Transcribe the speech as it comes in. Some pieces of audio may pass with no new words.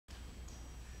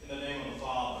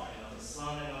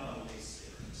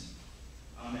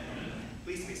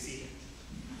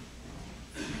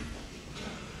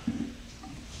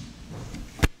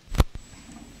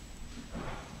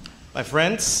My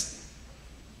friends,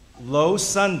 Low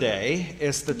Sunday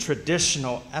is the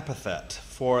traditional epithet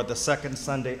for the second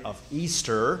Sunday of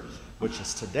Easter, which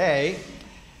is today.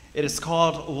 It is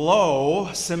called low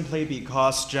simply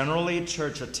because generally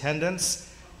church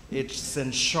attendance is in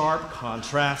sharp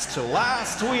contrast to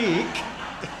last week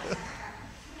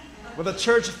with a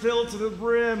church filled to the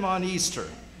brim on Easter.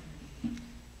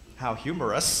 How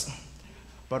humorous.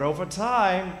 But over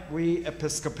time, we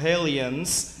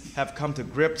Episcopalians have come to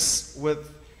grips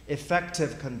with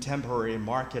effective contemporary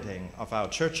marketing of our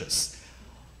churches.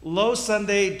 Low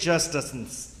Sunday just doesn't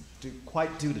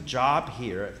quite do the job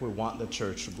here if we want the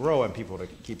church to grow and people to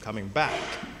keep coming back.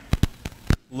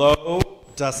 Low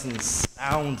doesn't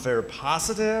sound very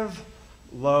positive.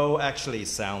 Low actually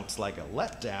sounds like a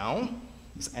letdown.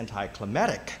 It's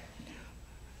anticlimactic.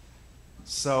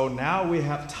 So now we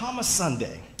have Thomas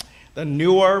Sunday, the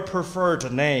newer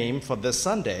preferred name for this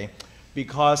Sunday,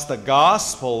 because the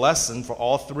gospel lesson for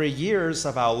all 3 years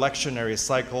of our lectionary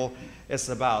cycle is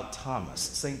about Thomas,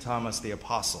 St. Thomas the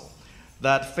Apostle,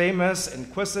 that famous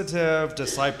inquisitive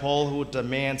disciple who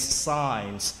demands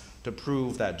signs to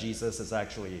prove that Jesus is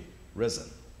actually risen.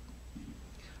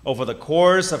 Over the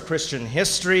course of Christian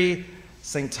history,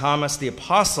 St. Thomas the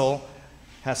Apostle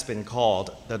has been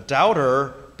called the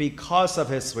doubter because of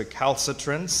his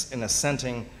recalcitrance in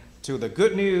assenting to the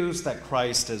good news that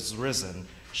Christ is risen,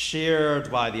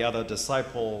 shared by the other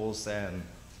disciples and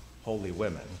holy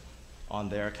women on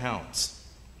their accounts.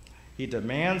 He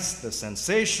demands the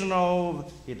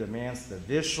sensational, he demands the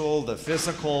visual, the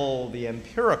physical, the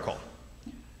empirical.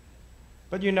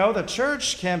 But you know, the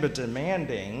church can be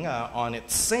demanding on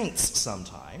its saints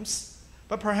sometimes,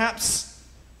 but perhaps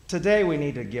today we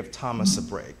need to give Thomas a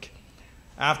break.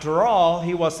 After all,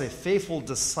 he was a faithful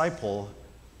disciple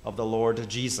of the Lord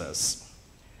Jesus.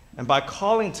 And by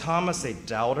calling Thomas a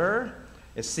doubter,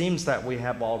 it seems that we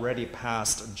have already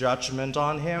passed judgment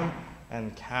on him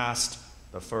and cast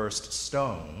the first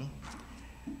stone.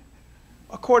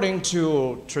 According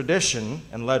to tradition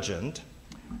and legend,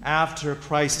 after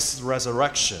Christ's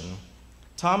resurrection,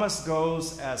 Thomas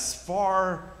goes as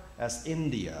far as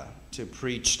India to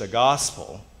preach the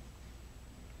gospel.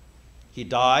 He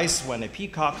dies when a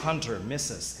peacock hunter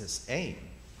misses his aim.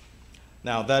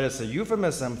 Now, that is a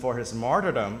euphemism for his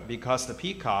martyrdom because the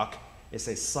peacock is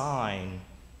a sign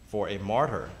for a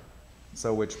martyr.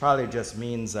 So which probably just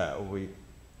means that we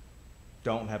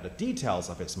don't have the details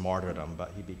of his martyrdom,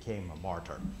 but he became a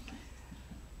martyr.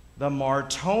 The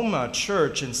Martoma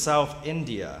Church in South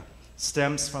India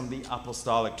stems from the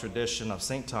apostolic tradition of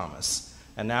St. Thomas.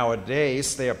 And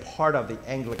nowadays, they are part of the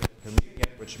Anglican Communion,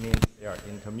 which means they are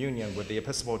in communion with the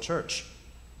Episcopal Church.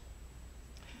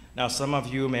 Now, some of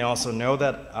you may also know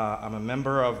that I'm a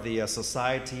member of the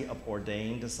Society of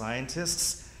Ordained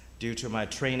Scientists due to my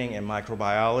training in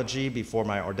microbiology before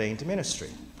my ordained ministry.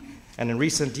 And in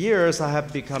recent years, I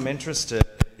have become interested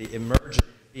in the emerging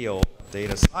field of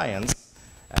data science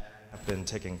and have been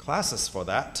taking classes for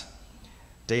that.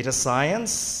 Data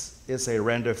science is a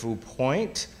rendezvous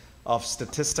point of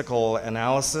statistical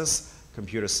analysis,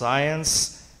 computer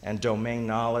science, and domain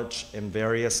knowledge in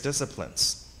various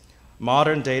disciplines.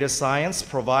 Modern data science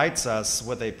provides us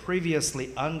with a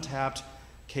previously untapped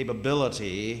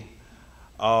capability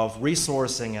of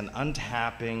resourcing and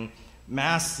untapping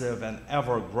massive and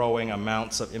ever-growing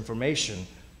amounts of information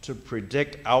to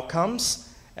predict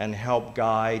outcomes and help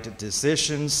guide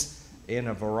decisions in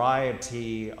a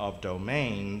variety of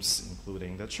domains,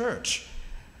 including the church.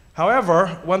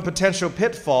 However, one potential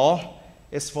pitfall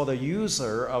is for the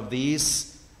user of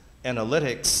these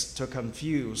analytics to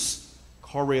confuse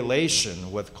correlation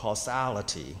with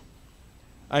causality.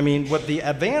 I mean, with the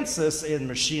advances in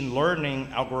machine learning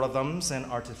algorithms and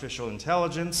artificial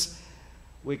intelligence,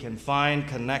 we can find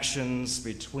connections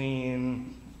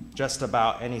between just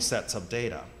about any sets of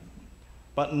data.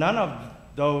 But none of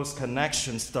those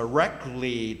connections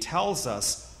directly tells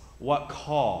us what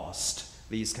caused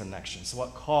these connections,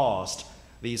 what caused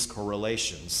these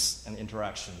correlations and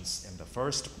interactions in the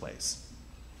first place.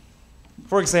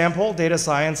 For example, data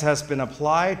science has been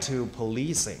applied to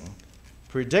policing.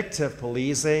 Predictive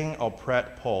policing, or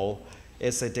PredPol,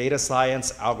 is a data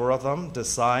science algorithm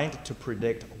designed to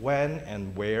predict when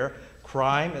and where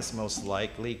crime is most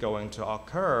likely going to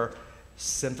occur,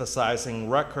 synthesizing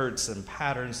records and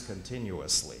patterns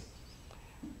continuously.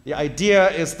 The idea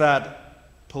is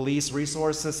that police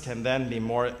resources can then be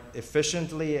more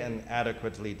efficiently and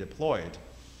adequately deployed.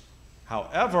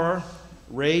 However,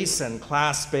 race and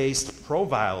class-based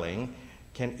profiling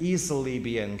can easily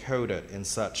be encoded in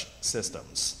such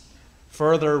systems,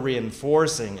 further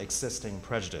reinforcing existing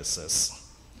prejudices.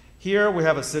 Here we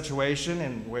have a situation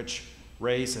in which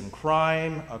race and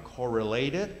crime are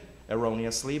correlated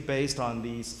erroneously based on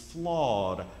these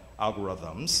flawed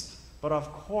algorithms. But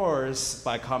of course,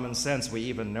 by common sense, we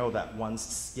even know that one's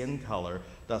skin color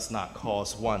does not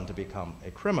cause one to become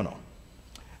a criminal.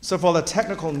 So for the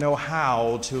technical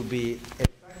know-how to be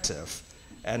effective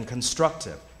and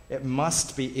constructive, it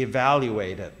must be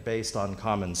evaluated based on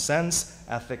common sense,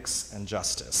 ethics, and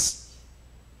justice.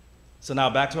 So now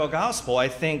back to our gospel. I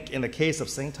think in the case of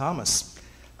St. Thomas,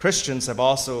 Christians have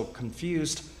also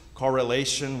confused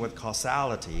correlation with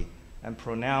causality and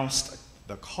pronounced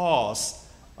the cause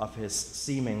of his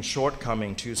seeming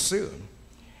shortcoming too soon.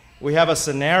 We have a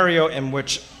scenario in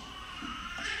which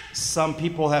some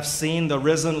people have seen the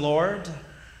risen Lord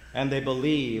and they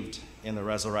believed in the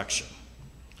resurrection.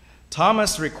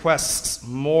 Thomas requests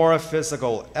more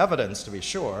physical evidence, to be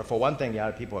sure. For one thing,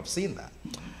 people have seen that.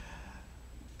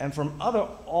 And from other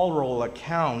oral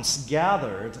accounts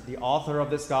gathered, the author of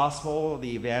this gospel,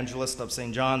 the evangelist of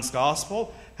St. John's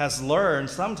gospel, has learned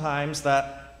sometimes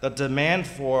that the demand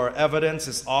for evidence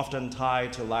is often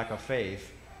tied to lack of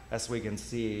faith, as we can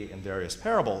see in various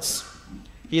parables.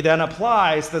 He then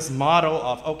applies this model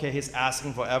of, okay, he's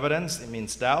asking for evidence. It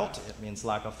means doubt. It means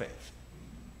lack of faith.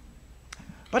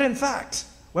 But in fact,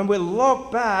 when we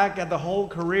look back at the whole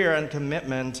career and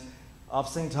commitment of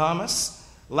St. Thomas,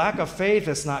 lack of faith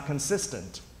is not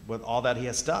consistent with all that he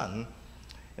has done.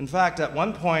 In fact, at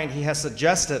one point, he has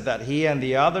suggested that he and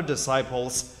the other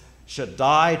disciples should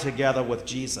die together with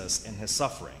Jesus in his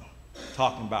suffering,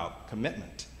 talking about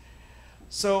commitment.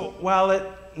 So while it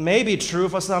may be true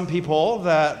for some people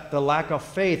that the lack of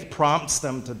faith prompts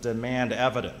them to demand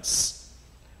evidence,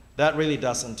 that really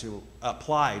doesn't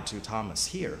apply to Thomas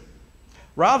here.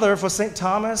 Rather, for St.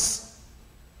 Thomas,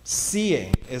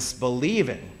 seeing is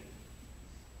believing.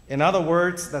 In other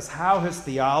words, that's how his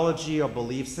theology or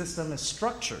belief system is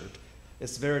structured.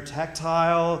 It's very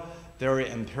tactile, very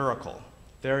empirical,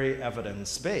 very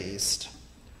evidence-based.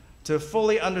 To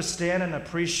fully understand and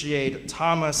appreciate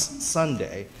Thomas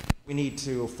Sunday, we need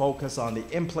to focus on the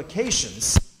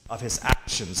implications of his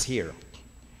actions here.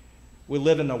 We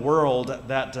live in a world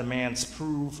that demands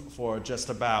proof for just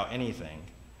about anything.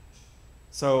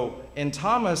 So in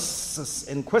Thomas's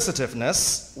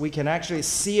inquisitiveness, we can actually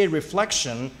see a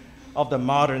reflection of the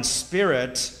modern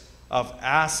spirit of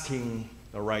asking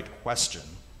the right question.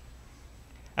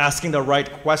 Asking the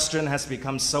right question has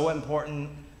become so important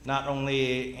not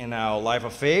only in our life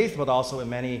of faith, but also in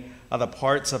many other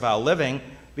parts of our living,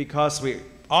 because we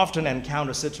often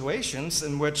encounter situations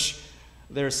in which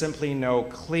there's simply no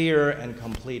clear and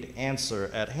complete answer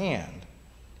at hand.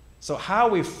 So how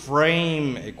we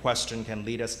frame a question can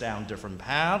lead us down different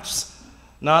paths,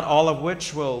 not all of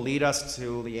which will lead us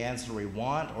to the answer we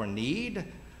want or need,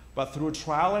 but through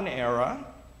trial and error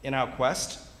in our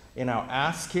quest, in our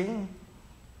asking,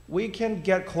 we can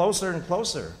get closer and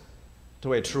closer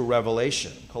to a true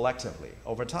revelation collectively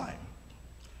over time.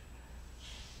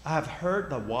 I have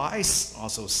heard the wise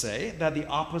also say that the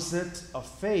opposite of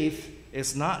faith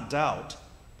is not doubt,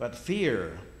 but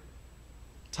fear.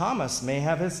 Thomas may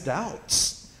have his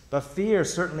doubts, but fear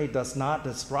certainly does not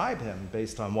describe him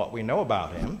based on what we know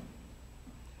about him.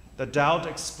 The doubt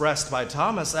expressed by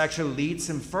Thomas actually leads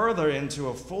him further into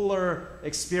a fuller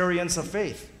experience of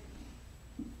faith.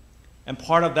 And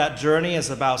part of that journey is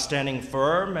about standing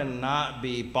firm and not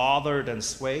be bothered and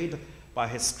swayed by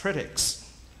his critics.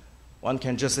 One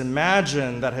can just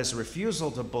imagine that his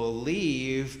refusal to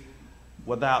believe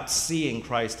without seeing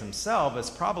Christ himself is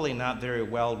probably not very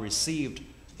well received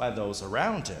by those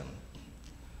around him.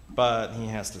 But he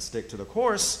has to stick to the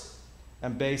course,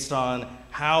 and based on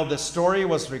how the story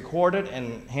was recorded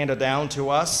and handed down to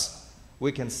us,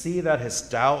 we can see that his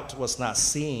doubt was not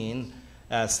seen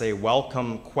as a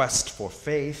welcome quest for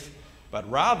faith, but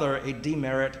rather a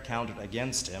demerit counted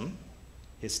against him.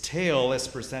 His tale is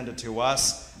presented to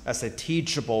us as a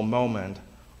teachable moment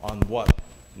on what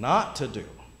not to do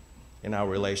in our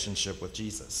relationship with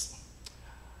Jesus.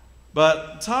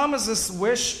 But Thomas's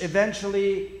wish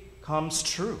eventually comes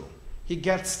true. He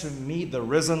gets to meet the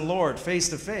risen Lord face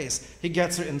to face. He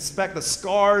gets to inspect the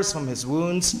scars from his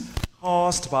wounds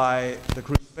caused by the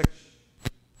crucifixion.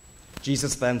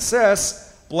 Jesus then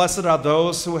says, "Blessed are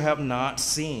those who have not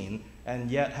seen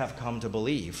and yet have come to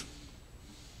believe."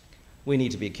 We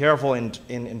need to be careful in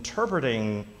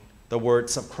interpreting the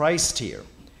words of Christ here.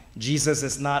 Jesus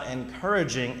is not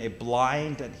encouraging a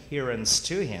blind adherence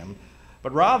to him,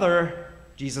 but rather,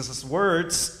 Jesus'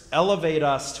 words elevate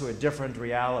us to a different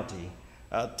reality,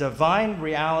 a divine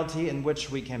reality in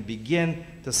which we can begin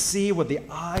to see with the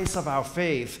eyes of our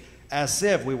faith as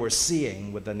if we were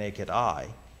seeing with the naked eye.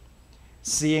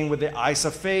 Seeing with the eyes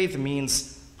of faith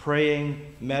means praying,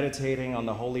 meditating on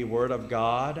the holy word of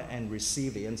God, and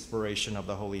receive the inspiration of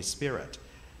the Holy Spirit.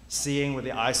 Seeing with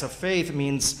the eyes of faith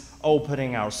means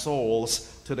opening our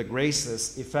souls to the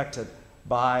graces effected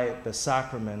by the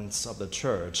sacraments of the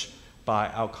church, by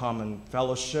our common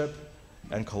fellowship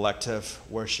and collective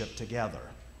worship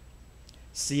together.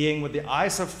 Seeing with the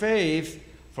eyes of faith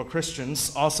for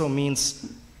Christians also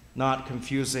means not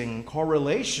confusing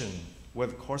correlation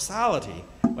with causality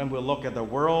when we look at the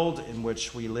world in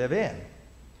which we live in.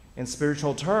 In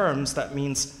spiritual terms, that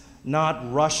means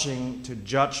not rushing to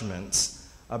judgments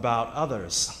about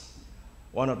others.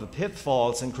 One of the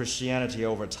pitfalls in Christianity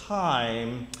over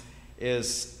time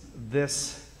is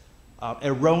this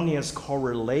erroneous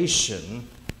correlation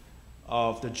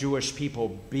of the Jewish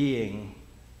people being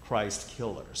Christ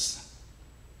killers.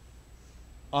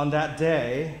 On that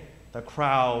day, the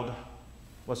crowd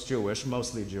was Jewish,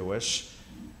 mostly Jewish.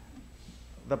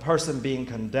 The person being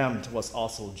condemned was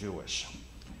also Jewish.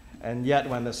 And yet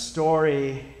when the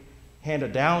story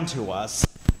handed down to us,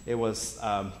 it was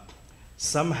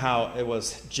somehow it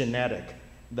was genetic,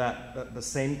 that the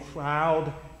same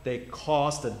crowd, they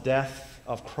caused the death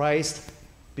of Christ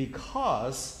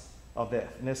because of the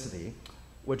ethnicity,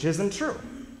 which isn't true.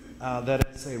 That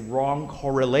it's a wrong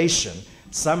correlation.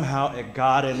 Somehow it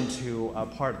got into a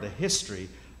part of the history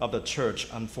of the church,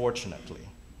 unfortunately.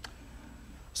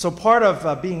 So part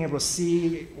of being able to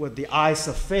see with the eyes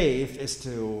of faith is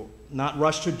to not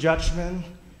rush to judgment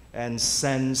and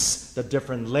sense the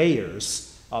different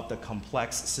layers of the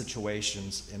complex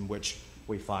situations in which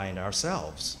we find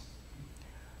ourselves.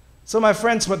 So my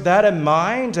friends, with that in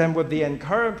mind and with the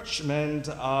encouragement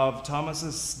of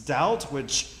Thomas's doubt,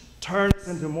 which turns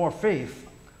into more faith,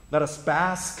 let us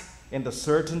bask in the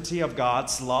certainty of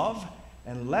God's love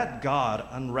and let God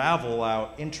unravel our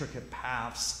intricate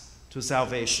paths to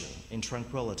salvation in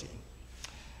tranquility.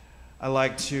 I'd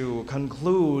like to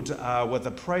conclude with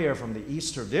a prayer from the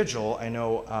Easter Vigil. I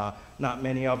know not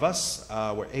many of us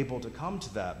were able to come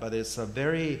to that, but it's a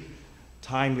very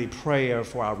timely prayer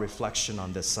for our reflection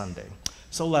on this Sunday.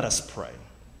 So let us pray.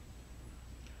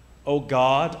 O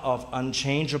God of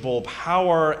unchangeable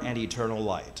power and eternal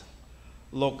light,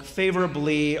 look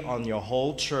favorably on your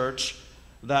whole church,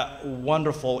 that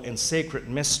wonderful and sacred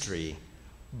mystery.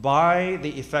 By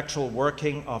the effectual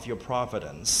working of your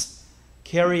providence,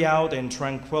 carry out in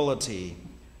tranquility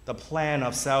the plan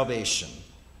of salvation.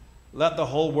 Let the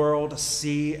whole world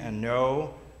see and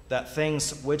know that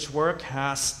things which were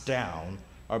cast down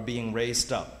are being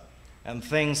raised up, and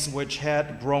things which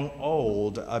had grown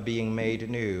old are being made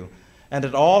new, and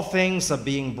that all things are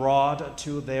being brought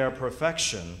to their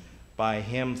perfection by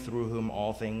him through whom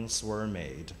all things were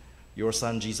made, your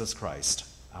Son, Jesus Christ,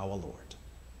 our Lord.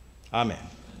 Amen.